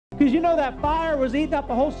Because you know that fire was eating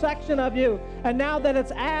up a whole section of you. And now that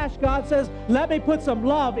it's ash, God says, let me put some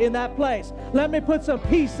love in that place. Let me put some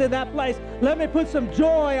peace in that place. Let me put some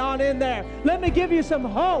joy on in there. Let me give you some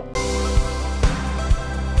hope.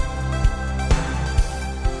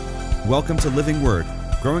 Welcome to Living Word,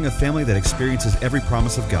 growing a family that experiences every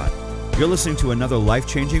promise of God. You're listening to another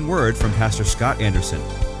life-changing word from Pastor Scot Anderson.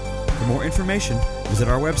 For more information, visit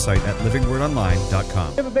our website at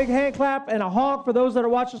livingwordonline.com. Give a big hand clap and a honk for those that are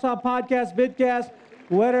watching us on podcast, vidcast,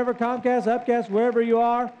 whatever, Comcast, Upcast, wherever you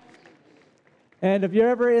are. And if you're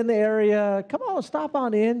ever in the area, come on, stop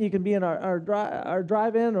on in. You can be in our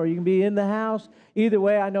drive-in, or you can be in the house. Either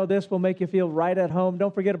way, I know this will make you feel right at home.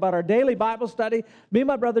 Don't forget about our daily Bible study. Me and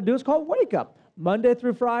my brother do. It's called Wake Up, Monday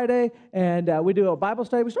through Friday. And we do a Bible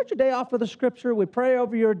study. We start your day off with a scripture. We pray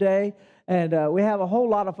over your day. And we have a whole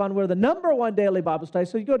lot of fun. We're the #1 daily Bible study.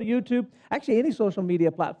 So you go to YouTube, actually any social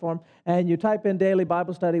media platform, and you type in daily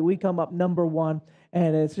Bible study, we come up #1.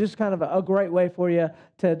 And it's just kind of a great way for you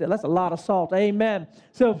to, that's a lot of salt. Amen.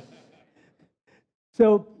 So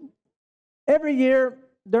every year,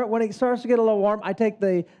 when it starts to get a little warm, I take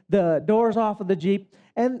the doors off of the Jeep.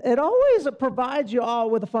 And it always provides you all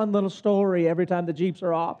with a fun little story every time the Jeeps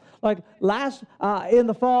are off. Like in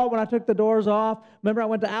the fall when I took the doors off, remember I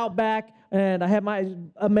went to Outback and I had my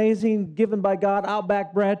amazing, given by God,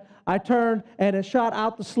 Outback bread. I turned and it shot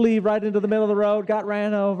out the sleeve right into the middle of the road, got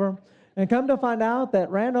ran over. And come to find out that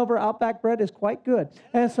ran over Outback bread is quite good.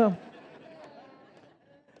 And so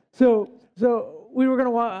we were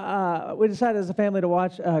going to we decided as a family to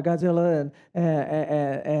watch Godzilla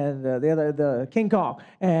and the King Kong.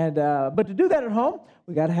 And but to do that at home,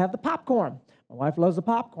 we got to have the popcorn. My wife loves the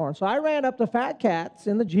popcorn, so I ran up to Fat Cat's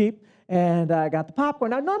in the Jeep and I got the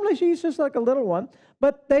popcorn. Now normally she's just like a little one,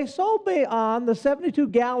 but they sold me on the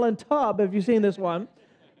 72-gallon tub. Have you seen this one?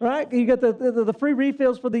 Right? You get the free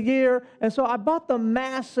refills for the year. And so I bought the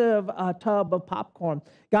massive tub of popcorn.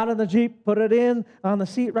 Got in the Jeep, put it in on the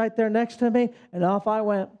seat right there next to me, and off I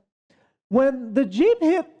went. When the Jeep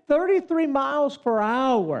hit 33 miles per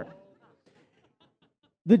hour,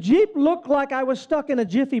 the Jeep looked like I was stuck in a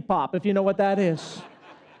Jiffy Pop, if you know what that is.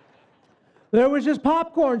 There was just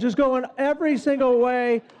popcorn just going every single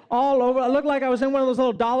way, all over. It looked like I was in one of those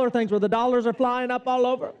little dollar things where the dollars are flying up all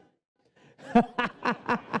over.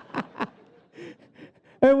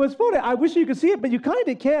 It was funny. I wish you could see it, but you kind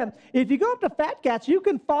of can. If you go up to Fat Cat's, you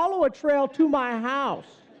can follow a trail to my house.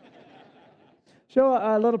 Show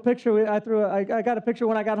a little picture. I got a picture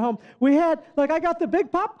when I got home. We had, I got the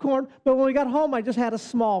big popcorn, but when we got home, I just had a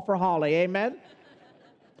small for Holly. Amen?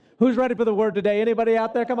 Who's ready for the word today? Anybody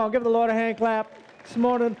out there? Come on, give the Lord a hand clap this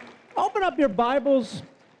morning. Open up your Bibles.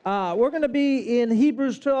 We're going to be in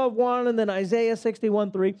Hebrews 12:1 and then Isaiah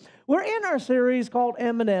 61:3. We're in our series called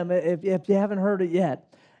M&M, if you haven't heard it yet.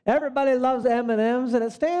 Everybody loves M&Ms, and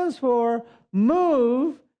it stands for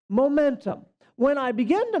move momentum. When I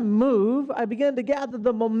begin to move, I begin to gather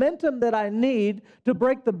the momentum that I need to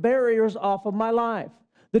break the barriers off of my life.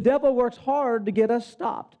 The devil works hard to get us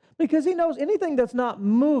stopped because he knows anything that's not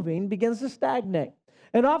moving begins to stagnate.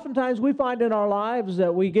 And oftentimes we find in our lives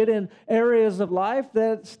that we get in areas of life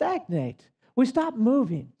that stagnate. We stop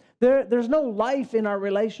moving. There's no life in our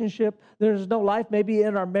relationship. There's no life maybe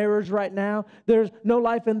in our marriage right now. There's no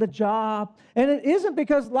life in the job. And it isn't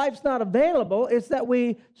because life's not available. It's that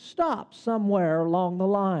we stopped somewhere along the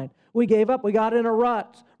line. We gave up. We got in a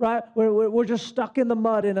rut, right? We're just stuck in the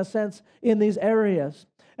mud in a sense in these areas.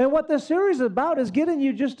 And what this series is about is getting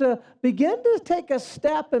you just to begin to take a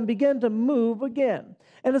step and begin to move again.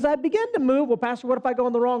 And as I begin to move, well, Pastor, what if I go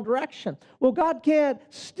in the wrong direction? Well, God can't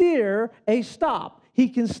steer a stop. He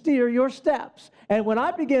can steer your steps. And when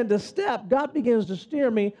I begin to step, God begins to steer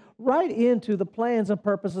me right into the plans and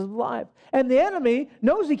purposes of life. And the enemy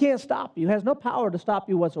knows he can't stop you, has no power to stop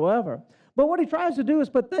you whatsoever. But what he tries to do is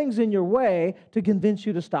put things in your way to convince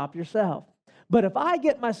you to stop yourself. But if I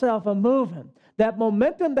get myself a moving, that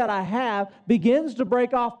momentum that I have begins to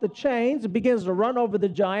break off the chains. It begins to run over the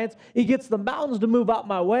giants. It gets the mountains to move out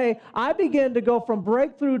my way. I begin to go from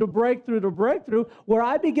breakthrough to breakthrough to breakthrough, where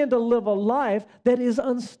I begin to live a life that is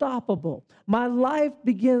unstoppable. My life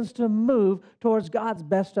begins to move towards God's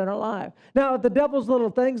best in our life. Now, if the devil's little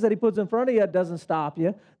things that he puts in front of you doesn't stop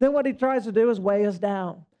you, then what he tries to do is weigh us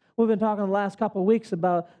down. We've been talking the last couple of weeks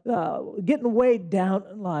about getting weighed down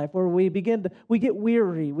in life, where we get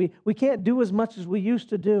weary. We can't do as much as we used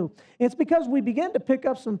to do. It's because we begin to pick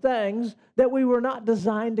up some things that we were not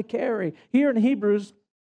designed to carry. Here in Hebrews,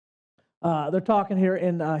 they're talking here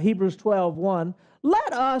in Hebrews 12:1.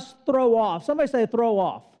 Let us throw off. Somebody say throw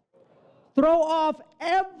off. Throw off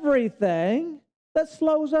everything that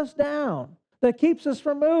slows us down. that keeps us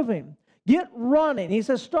from moving. Get running. He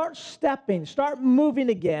says, start stepping, start moving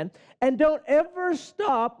again, and don't ever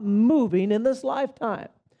stop moving in this lifetime.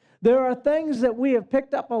 There are things that we have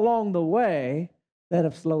picked up along the way that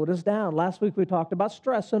have slowed us down. Last week we talked about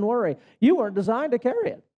stress and worry. You weren't designed to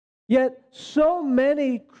carry it. Yet so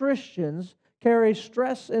many Christians carry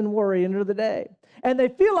stress and worry into the day. And they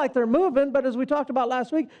feel like they're moving, but as we talked about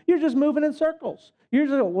last week, you're just moving in circles. You're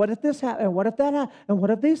just going, what if this happened? And what if that happened? And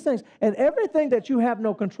what if these things? And everything that you have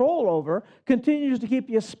no control over continues to keep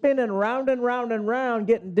you spinning round and round and round,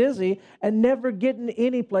 getting dizzy, and never getting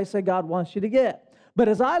any place that God wants you to get. But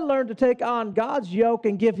as I learn to take on God's yoke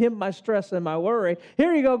and give Him my stress and my worry,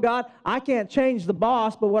 here you go, God, I can't change the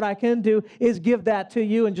boss, but what I can do is give that to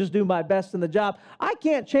you and just do my best in the job. I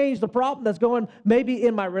can't change the problem that's going maybe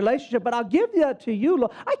in my relationship, but I'll give that to you,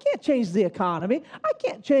 Lord. I can't change the economy. I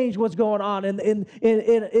can't change what's going on in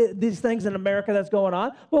these things in America that's going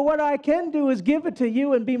on. But what I can do is give it to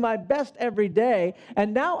you and be my best every day.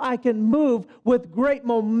 And now I can move with great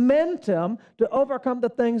momentum to overcome the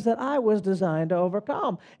things that I was designed to overcome.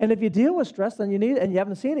 And if you deal with stress, then you need it, and you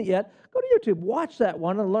haven't seen it yet, go to YouTube, watch that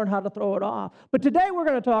one, and learn how to throw it off. But today we're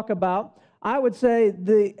going to talk about, I would say,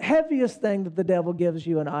 the heaviest thing that the devil gives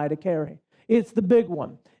you and I to carry. It's the big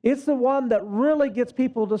one. It's the one that really gets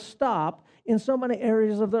people to stop in so many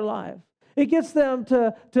areas of their life. It gets them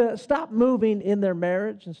to stop moving in their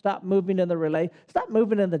marriage and stop moving in the relationship, stop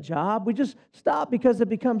moving in the job. We just stop because it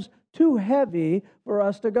becomes too heavy for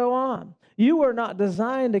us to go on. You were not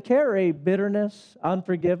designed to carry bitterness,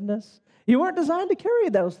 unforgiveness. You weren't designed to carry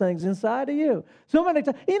those things inside of you. So many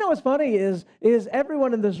times, you know what's funny is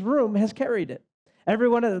everyone in this room has carried it. A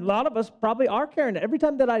lot of us probably are carrying it. Every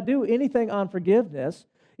time that I do anything on forgiveness,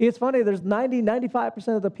 it's funny, there's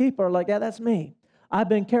 95% of the people are like, yeah, that's me. I've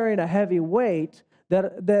been carrying a heavy weight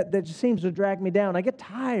that just seems to drag me down. I get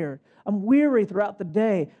tired. I'm weary throughout the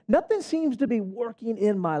day. Nothing seems to be working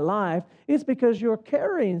in my life. It's because you're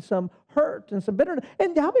carrying some hurt and some bitterness.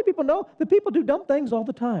 And how many people know that people do dumb things all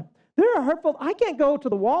the time? They're hurtful. I can't go to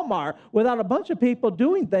the Walmart without a bunch of people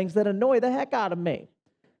doing things that annoy the heck out of me.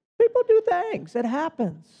 People do things. It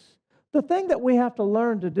happens. The thing that we have to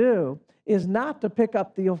learn to do is not to pick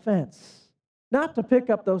up the offense, not to pick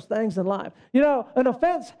up those things in life. You know, an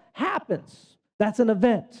offense happens. That's an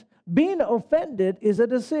event. Being offended is a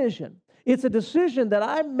decision. It's a decision that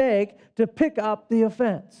I make to pick up the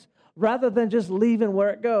offense rather than just leaving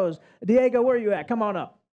where it goes. Diego, where are you at? Come on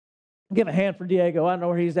up. Give a hand for Diego. I don't know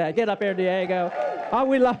where he's at. Get up here, Diego. Oh,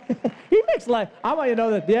 we love. He makes life. I want you to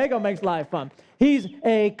know that Diego makes life fun. He's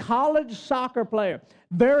a college soccer player,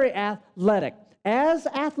 very athletic. As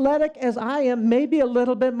athletic as I am, maybe a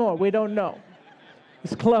little bit more. We don't know.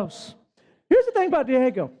 It's close. Here's the thing about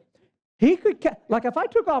Diego. He could, like if I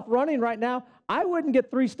took off running right now, I wouldn't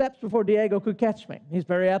get 3 steps before Diego could catch me. He's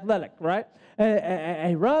very athletic, right? And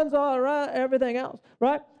he runs all around, everything else,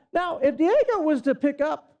 right? Now, if Diego was to pick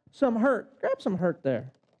up some hurt, grab some hurt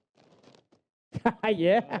there.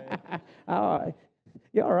 Yeah.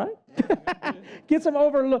 You all right? Get some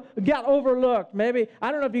overlooked. Maybe,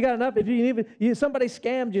 I don't know if you got enough. If somebody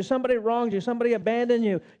scammed you, somebody wronged you, somebody abandoned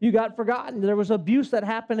you, you got forgotten. There was abuse that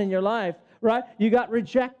happened in your life, right? You got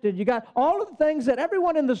rejected. You got all of the things that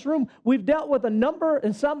everyone in this room, we've dealt with a number,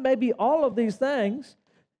 and some maybe all of these things.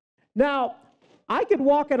 Now, I could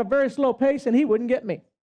walk at a very slow pace and he wouldn't get me.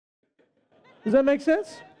 Does that make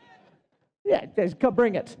sense? Yeah, come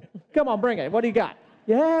bring it. Come on, bring it. What do you got?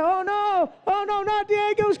 Yeah, oh no, not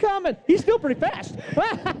Diego's coming. He's still pretty fast.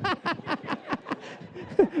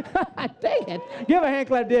 Dang it. Give a hand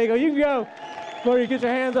clap, Diego. You can go before you get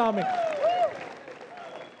your hands on me.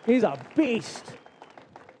 He's a beast.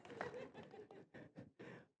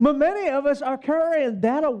 But many of us are carrying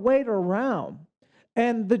that weight around.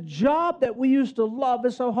 And the job that we used to love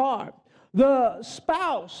is so hard. The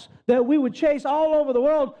spouse that we would chase all over the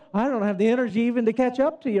world, I don't have the energy even to catch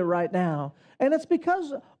up to you right now. And it's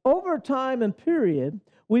because over time and period,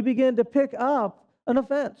 we begin to pick up an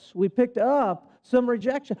offense. We picked up some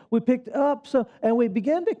rejection. We picked up some, and we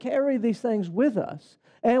begin to carry these things with us.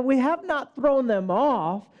 And we have not thrown them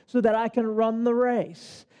off so that I can run the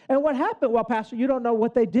race. And what happened? Well, Pastor, you don't know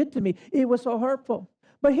what they did to me. It was so hurtful.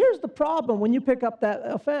 But here's the problem when you pick up that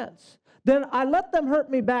offense. Then I let them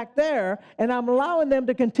hurt me back there, and I'm allowing them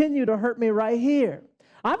to continue to hurt me right here.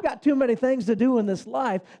 I've got too many things to do in this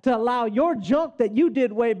life to allow your junk that you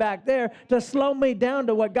did way back there to slow me down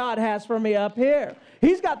to what God has for me up here.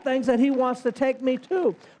 He's got things that He wants to take me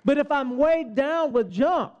to. But if I'm weighed down with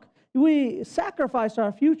junk, we sacrifice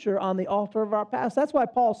our future on the altar of our past. That's why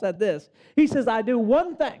Paul said this. He says, I do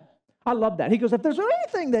one thing. I love that. He goes, if there's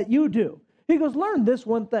anything that you do, he goes, learn this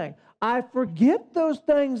one thing. I forget those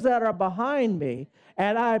things that are behind me,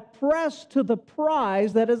 and I press to the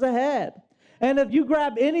prize that is ahead. And if you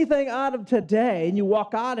grab anything out of today and you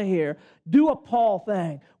walk out of here, do a Paul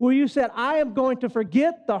thing where you said, I am going to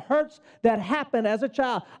forget the hurts that happened as a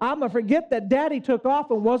child. I'm going to forget that daddy took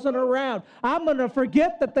off and wasn't around. I'm going to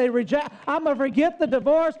forget that they reject. I'm going to forget the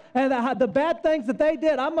divorce and the bad things that they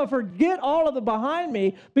did. I'm going to forget all of the behind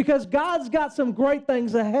me because God's got some great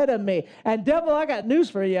things ahead of me. And devil, I got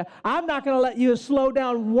news for you. I'm not going to let you slow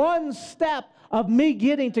down one step of me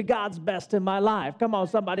getting to God's best in my life. Come on,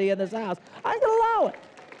 somebody in this house. I can allow it.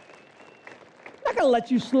 I'm not going to let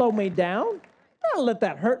you slow me down. I'm not going to let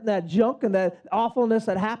that hurt and that junk and that awfulness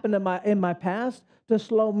that happened in my past to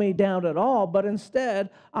slow me down at all. But instead,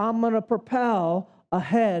 I'm going to propel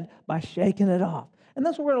ahead by shaking it off. And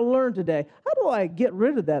that's what we're going to learn today. How do I get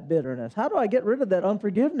rid of that bitterness? How do I get rid of that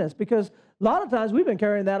unforgiveness? Because a lot of times we've been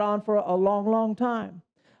carrying that on for a long, long time.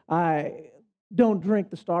 I don't drink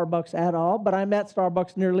the Starbucks at all, but I'm at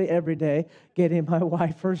Starbucks nearly every day, getting my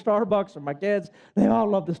wife her Starbucks or my kids. They all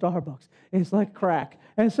love the Starbucks. It's like crack.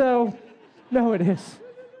 And so, no, it is.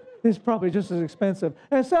 It's probably just as expensive.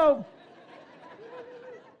 And so,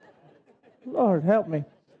 Lord, help me.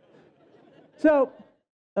 So,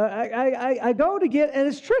 I go to get, and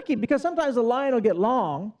it's tricky because sometimes the line will get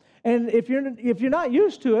long, and if you're not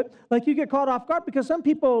used to it, like you get caught off guard because some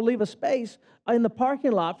people leave a space in the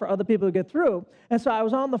parking lot for other people to get through. And so I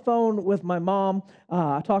was on the phone with my mom,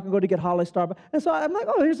 go to get Holly Starbucks. And so I'm like,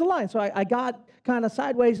 oh, here's the line. So I got kind of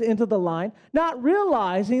sideways into the line, not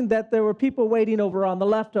realizing that there were people waiting over on the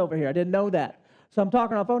left over here. I didn't know that. So I'm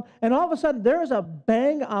talking on the phone, and all of a sudden, there's a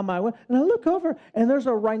bang on my window, and I look over, and there's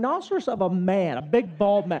a rhinoceros of a man, a big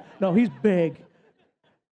bald man. No, he's big.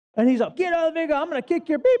 And he's like, get out of the vehicle, I'm going to kick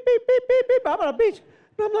your beep, beep, beep, beep, beep, I'm going to beat you.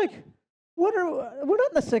 And I'm like, we're not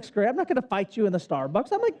in the 6th grade. I'm not going to fight you in the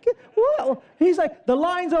Starbucks. I'm like, what? He's like, the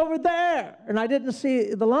line's over there. And I didn't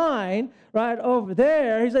see the line right over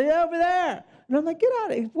there. He's like, yeah, over there. And I'm like, get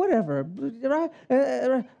out of here, whatever. Right?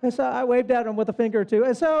 And so I waved at him with a finger or two.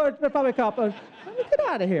 And so it's probably a cop. Get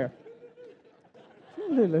out of here.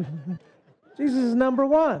 Jesus is number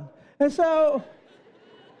one. And so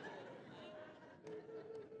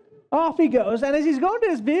off he goes. And as he's going to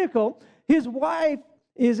his vehicle, his wife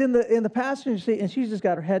is in the passenger seat, and she's just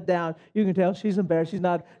got her head down. You can tell she's embarrassed. She's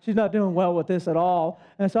not doing well with this at all.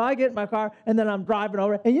 And so I get in my car, and then I'm driving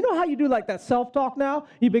over. And you know how you do like that self-talk now?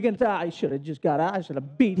 You begin to, I should have just got out. I should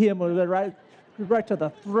have beat him right to the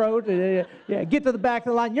throat. Yeah, get to the back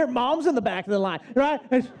of the line. Your mom's in the back of the line, right?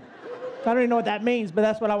 I don't even know what that means, but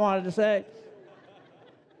that's what I wanted to say.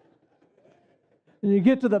 And you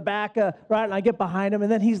get to the back, right, and I get behind him,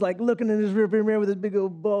 and then he's like looking in his rearview mirror with his big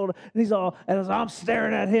old bowl, and I'm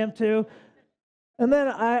staring at him too. And then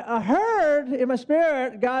I heard in my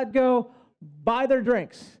spirit God go, buy their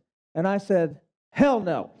drinks. And I said, hell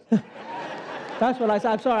no. That's what I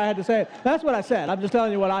said. I'm sorry I had to say it. That's what I said. I'm just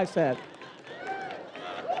telling you what I said.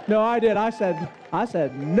 No, I did. I said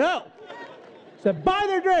no. I said, buy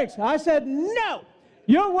their drinks. I said, no.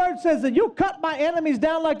 Your word says that you'll cut my enemies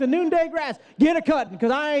down like the noonday grass. Get a cutting,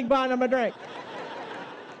 because I ain't buying them a drink.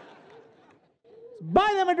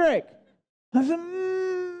 Buy them a drink. I said,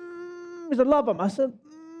 He said, love them. I said,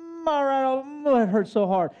 all right. It hurt so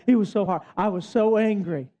hard. He was so hard. I was so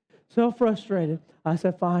angry, so frustrated. I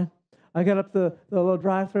said, fine. I got up the little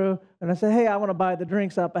drive-thru, and I said, hey, I want to buy the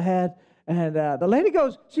drinks up ahead. And the lady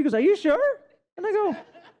goes, are you sure? And I go,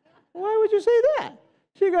 why would you say that?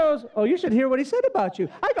 She goes, oh, you should hear what he said about you.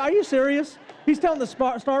 I go, are you serious? He's telling the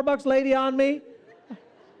Starbucks lady on me?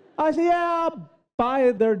 I said, yeah, I'll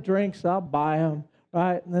buy their drinks. I'll buy them,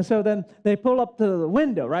 right? And so then they pull up to the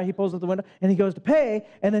window, right? He pulls up the window, and he goes to pay,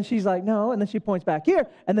 and then she's like, no, and then she points back here,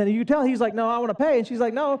 and then you tell he's like, no, I want to pay, and she's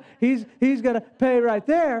like, no, he's going to pay right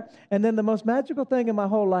there. And then the most magical thing in my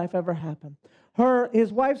whole life ever happened.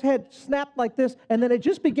 His wife's head snapped like this, and then it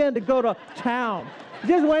just began to go to town. It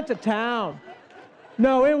just went to town.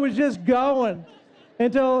 No, it was just going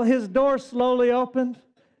until his door slowly opened,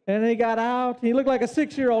 and he got out. He looked like a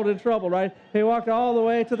 6-year-old in trouble, right? He walked all the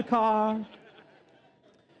way to the car.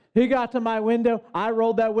 He got to my window. I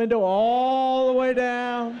rolled that window all the way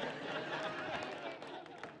down.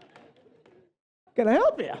 Can I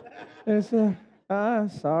help you? And he said,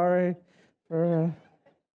 sorry.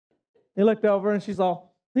 He looked over, and he's all,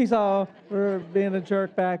 we're being a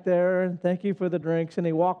jerk back there, and thank you for the drinks. And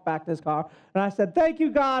he walked back to his car. And I said, thank you,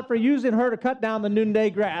 God, for using her to cut down the noonday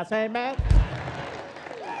grass. Amen?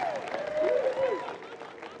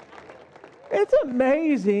 It's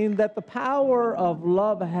amazing that the power of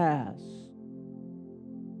love has.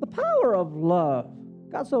 The power of love.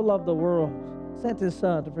 God so loved the world. sent his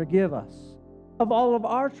Son to forgive us of all of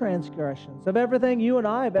our transgressions, of everything you and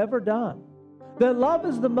I have ever done. That love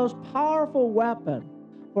is the most powerful weapon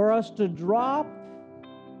for us to drop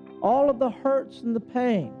all of the hurts and the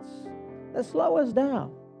pains that slow us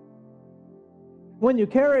down. When you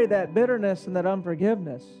carry that bitterness and that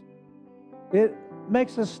unforgiveness, it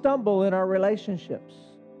makes us stumble in our relationships.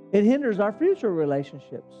 It hinders our future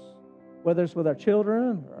relationships, whether it's with our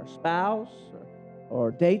children or our spouse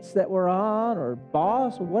or dates that we're on or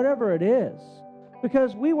boss or whatever it is,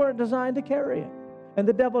 because we weren't designed to carry it. And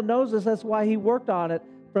the devil knows this. That's why he worked on it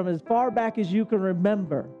from as far back as you can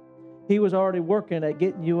remember. He was already working at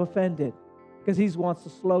getting you offended because he wants to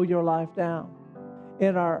slow your life down.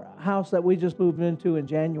 In our house that we just moved into in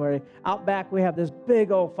January, out back we have this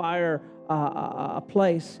big old fire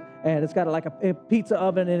place, and it's got like a pizza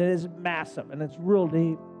oven, and it is massive, and it's real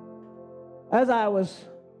deep. As I was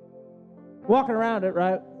walking around it,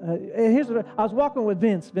 right, I was walking with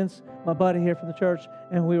Vince, my buddy here from the church,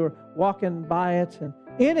 and we were walking by it, and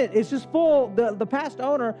in it, it's just full. The past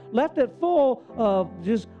owner left it full of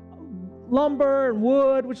just lumber and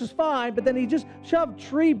wood, which is fine, but then he just shoved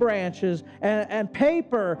tree branches and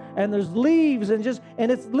paper, and there's leaves, and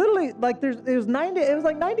it's literally like it was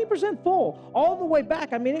like 90% full all the way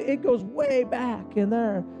back. I mean, it goes way back in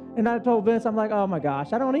there. And I told Vince, I'm like, oh my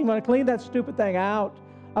gosh, I don't even want to clean that stupid thing out.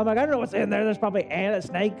 I'm like, I don't know what's in there. There's probably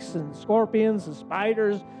snakes and scorpions and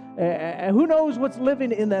spiders. Who knows what's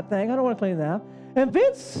living in that thing? I don't want to clean that out. And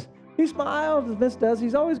Vince, he smiles, as Vince does.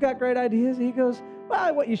 He's always got great ideas. He goes,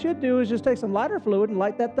 well, what you should do is just take some lighter fluid and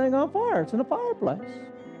light that thing on fire. It's in a fireplace.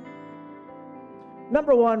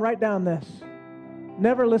 Number one, write down this.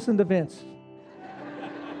 Never listen to Vince.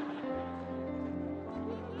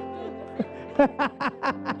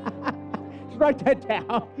 Write that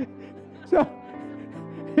down. So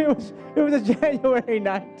it was a January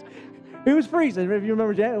night. It was freezing. If you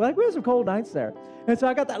remember January, like we had some cold nights there. And so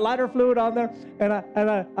I got that lighter fluid on there, and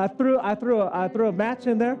I threw a match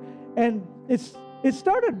in there, and it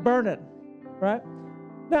started burning. Right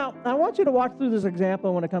now, I want you to watch through this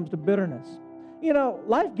example when it comes to bitterness. You know,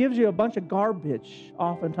 life gives you a bunch of garbage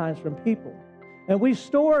oftentimes from people. And we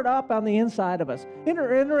store it up on the inside of us.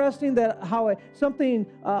 Interesting that how something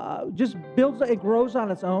just builds, it grows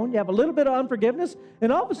on its own. You have a little bit of unforgiveness,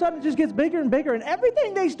 and all of a sudden it just gets bigger and bigger, and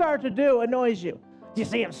everything they start to do annoys you. Do you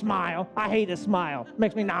see him smile? I hate his smile. It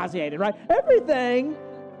makes me nauseated, right? Everything,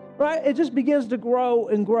 right? It just begins to grow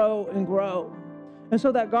and grow and grow. And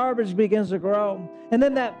so that garbage begins to grow. And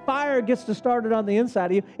then that fire gets to started on the inside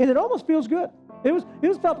of you, and it almost feels good.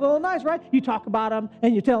 It felt a little nice, right? You talk about them,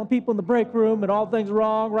 and you're telling people in the break room, and all things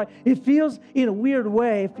wrong, right? It feels, in a weird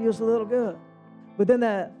way, it feels a little good. But then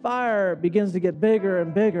that fire begins to get bigger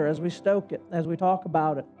and bigger as we stoke it, as we talk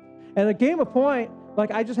about it. And it came a point, like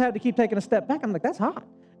I just had to keep taking a step back. I'm like, that's hot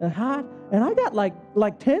and hot. And I got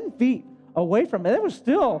like 10 feet away from it. It was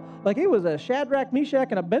still, like it was a Shadrach, Meshach,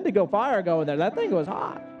 and Abednego fire going there. That thing was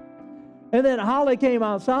hot. And then Holly came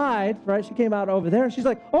outside, right? She came out over there, and she's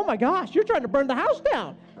like, oh, my gosh, you're trying to burn the house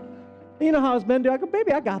down. You know how us men do. I go,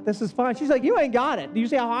 baby, I got this. It's fine. She's like, you ain't got it. Do you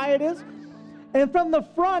see how high it is? And from the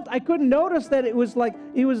front, I couldn't notice that it was like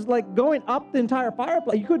going up the entire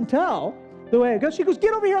fireplace. You couldn't tell the way it goes. She goes,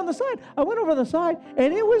 get over here on the side. I went over on the side,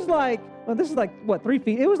 and it was like, well, this is like, what, 3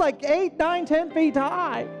 feet? It was like 8, 9, 10 feet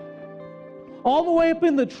high, all the way up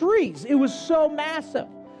in the trees. It was so massive.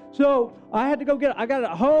 So I had to go I got a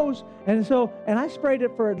hose, and I sprayed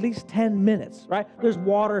it for at least 10 minutes, right? There's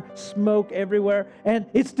water, smoke everywhere, and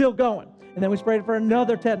it's still going. And then we sprayed it for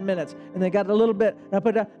another 10 minutes, and they got a little bit, and I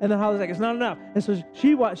put it down, and then Holly's like, it's not enough. And so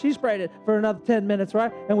she sprayed it for another 10 minutes,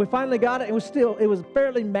 right? And we finally got it. It was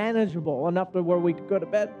fairly manageable, enough to where we could go to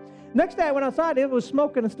bed. Next day I went outside, it was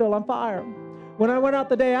smoking and still on fire. When I went out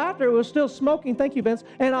the day after, it was still smoking, thank you, Vince,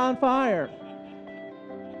 and on fire.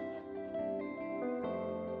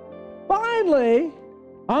 Finally,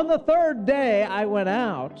 on the third day, I went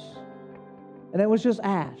out, and it was just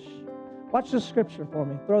ash. Watch this scripture for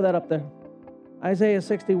me. Throw that up there. Isaiah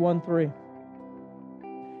 61:3.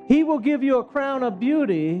 He will give you a crown of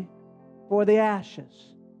beauty for the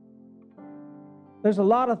ashes. There's a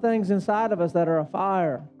lot of things inside of us that are a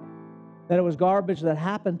fire, that it was garbage that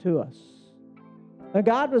happened to us. And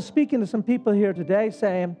God was speaking to some people here today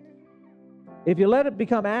saying, if you let it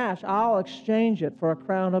become ash, I'll exchange it for a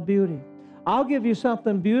crown of beauty. I'll give you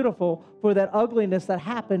something beautiful for that ugliness that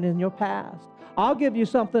happened in your past. I'll give you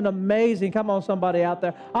something amazing. Come on, somebody out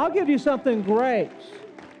there. I'll give you something great.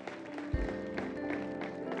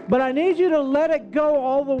 But I need you to let it go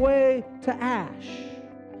all the way to ash.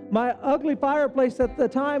 My ugly fireplace at the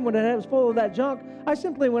time when it was full of that junk, I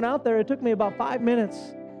simply went out there. It took me about 5 minutes.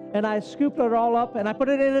 and I scooped it all up, and I put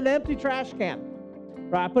it in an empty trash can.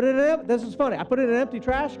 Right, this is funny. I put it in an empty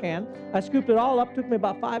trash can. I scooped it all up. Took me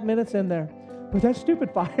about 5 minutes in there. With that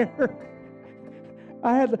stupid fire,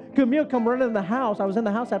 I had Camille come running in the house. I was in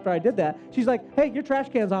the house after I did that. She's like, hey, your trash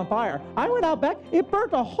can's on fire. I went out back. It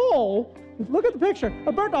burnt a hole. Look at the picture.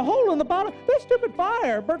 It burnt a hole in the bottom. That stupid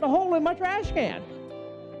fire burnt a hole in my trash can.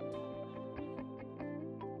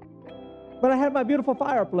 But I had my beautiful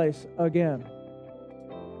fireplace again.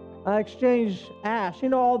 I exchanged ash. You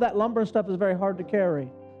know, all that lumber and stuff is very hard to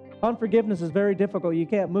carry. Unforgiveness is very difficult. You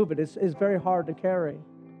can't move it. It's very hard to carry.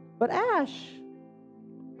 But ash,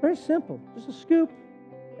 very simple. Just a scoop,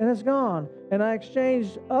 and it's gone. And I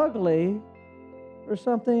exchanged ugly for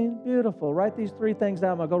something beautiful. Write these 3 things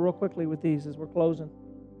down. I'll go real quickly with these as we're closing.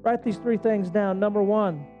 Write these 3 things down. Number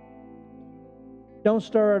 1, don't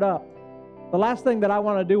stir it up. The last thing that I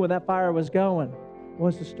want to do when that fire was going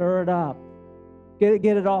was to stir it up. Get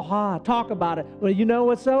it all hot. Talk about it. Well, you know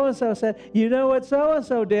what so-and-so said. You know what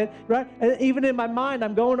so-and-so did, right? And even in my mind,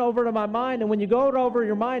 I'm going over to my mind. And when you go over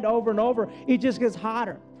your mind over and over, it just gets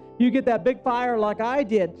hotter. You get that big fire like I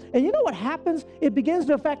did. And you know what happens? It begins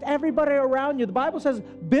to affect everybody around you. The Bible says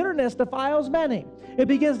bitterness defiles many. It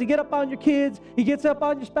begins to get up on your kids. It gets up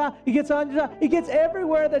on your spouse. It gets on your job. It gets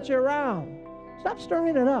everywhere that you're around. Stop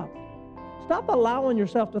stirring it up. Stop allowing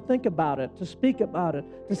yourself to think about it, to speak about it,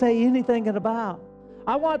 to say anything about.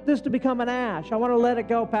 I want this to become an ash. I want to let it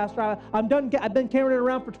go, Pastor. I'm done. I've been carrying it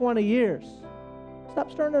around for 20 years.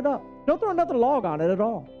 Stop stirring it up. Don't throw another log on it at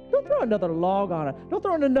all. Don't throw another log on it. Don't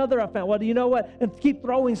throw in another offense. Well, you know what? And keep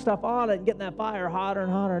throwing stuff on it and getting that fire hotter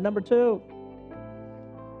and hotter. Number 2,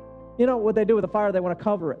 you know what they do with the fire? They want to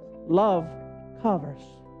cover it. Love covers.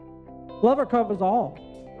 Love covers all.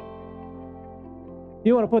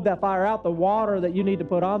 You want to put that fire out, the water that you need to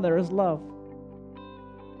put on there is love.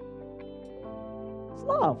 It's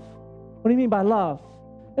love. What do you mean by love?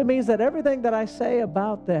 It means that everything that I say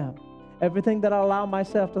about them, everything that I allow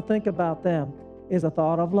myself to think about them is a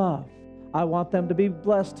thought of love. I want them to be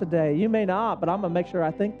blessed today. You may not, but I'm going to make sure I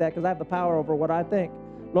think that because I have the power over what I think.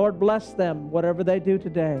 Lord, bless them, whatever they do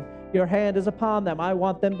today. Your hand is upon them. I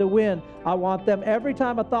want them to win. I want them, every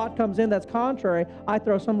time a thought comes in that's contrary, I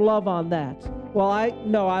throw some love on that. Well, I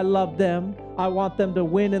know I love them. I want them to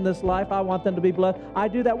win in this life. I want them to be blessed. I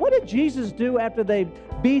do that. What did Jesus do after they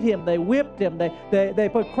beat him? They whipped him. They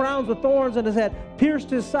put crowns of thorns in his head, pierced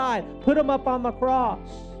his side, put him up on the cross.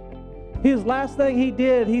 His last thing he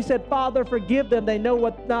did, he said, Father, forgive them. They know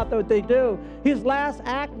not what they do. His last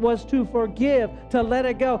act was to forgive, to let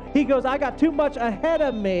it go. He goes, I got too much ahead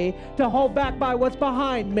of me to hold back by what's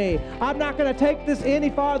behind me. I'm not going to take this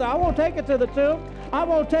any farther. I won't take it to the tomb. I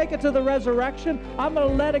won't take it to the resurrection. I'm going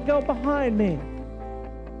to let it go behind me.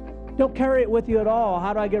 Don't carry it with you at all.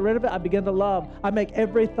 How do I get rid of it? I begin to love. I make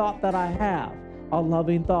every thought that I have a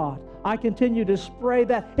loving thought. I continue to spray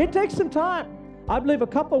that. It takes some time. I believe a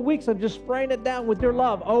couple of weeks of just spraying it down with your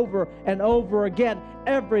love over and over again.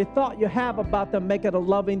 Every thought you have about them, make it a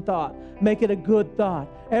loving thought. Make it a good thought.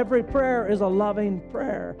 Every prayer is a loving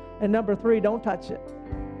prayer. And number 3, don't touch it.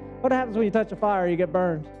 What happens when you touch a fire? You get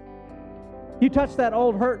burned. You touch that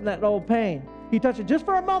old hurt and that old pain. You touch it just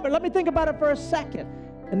for a moment. Let me think about it for a second.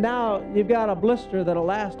 And now you've got a blister that'll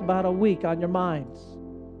last about a week on your minds.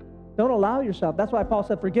 Don't allow yourself. That's why Paul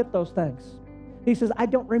said, forget those things. He says, I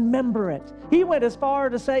don't remember it. He went as far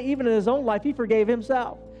to say, even in his own life, he forgave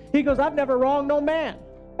himself. He goes, I've never wronged no man.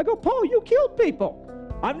 I go, Paul, you killed people.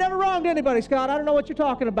 I've never wronged anybody, Scott. I don't know what you're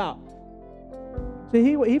talking about. See,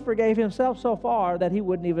 he forgave himself so far that he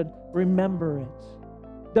wouldn't even remember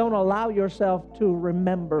it. Don't allow yourself to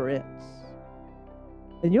remember it.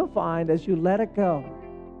 And you'll find as you let it go,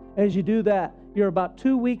 as you do that, you're about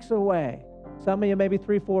 2 weeks away. Some of you maybe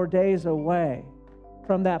 3-4 days away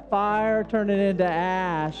from that fire turning into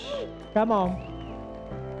ash. Come on.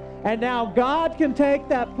 And now God can take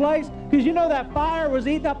that place, because you know that fire was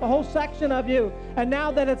eating up a whole section of you. And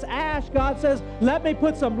now that it's ash, God says, let me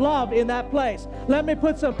put some love in that place. Let me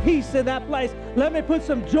put some peace in that place. Let me put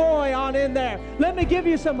some joy on in there. Let me give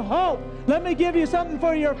you some hope. Let me give you something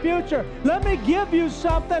for your future. Let me give you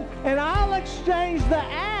something, and I'll exchange the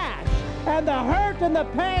ash and the hurt and the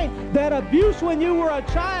pain, that abuse when you were a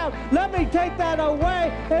child. Let me take that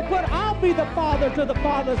away and I'll be the father to the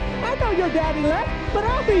fathers. I know your daddy left, but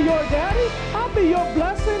I'll be your daddy. I'll be your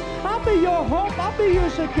blessing. I'll be your hope. I'll be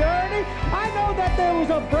your security. I know that there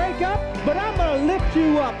was a breakup, but I'm going to lift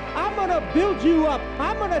you up. I'm going to build you up.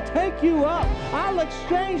 I'm going to take you up. I'll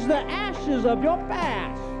exchange the ashes of your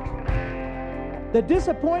past, the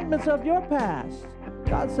disappointments of your past,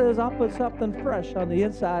 God says, I'll put something fresh on the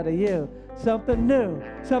inside of you, something new,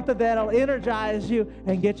 something that'll energize you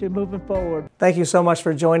and get you moving forward. Thank you so much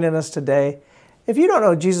for joining us today. If you don't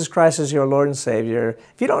know Jesus Christ as your Lord and Savior,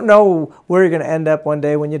 if you don't know where you're going to end up one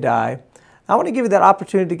day when you die, I want to give you that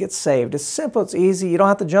opportunity to get saved. It's simple, it's easy. You don't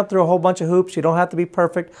have to jump through a whole bunch of hoops. You don't have to be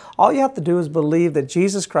perfect. All you have to do is believe that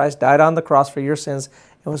Jesus Christ died on the cross for your sins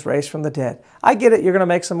and was raised from the dead. I get it, you're going to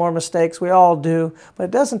make some more mistakes. We all do, but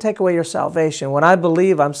it doesn't take away your salvation. When I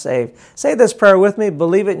believe, I'm saved. Say this prayer with me.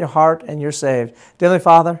 Believe it in your heart and you're saved. Dear Heavenly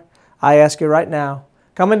Father, I ask you right now,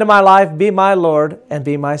 come into my life, be my Lord, and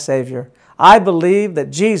be my Savior. I believe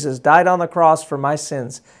that Jesus died on the cross for my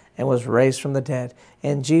sins and was raised from the dead.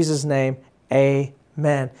 In Jesus' name,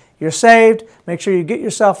 amen. You're saved. Make sure you get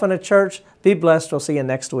yourself in a church. Be blessed. We'll see you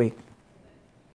next week.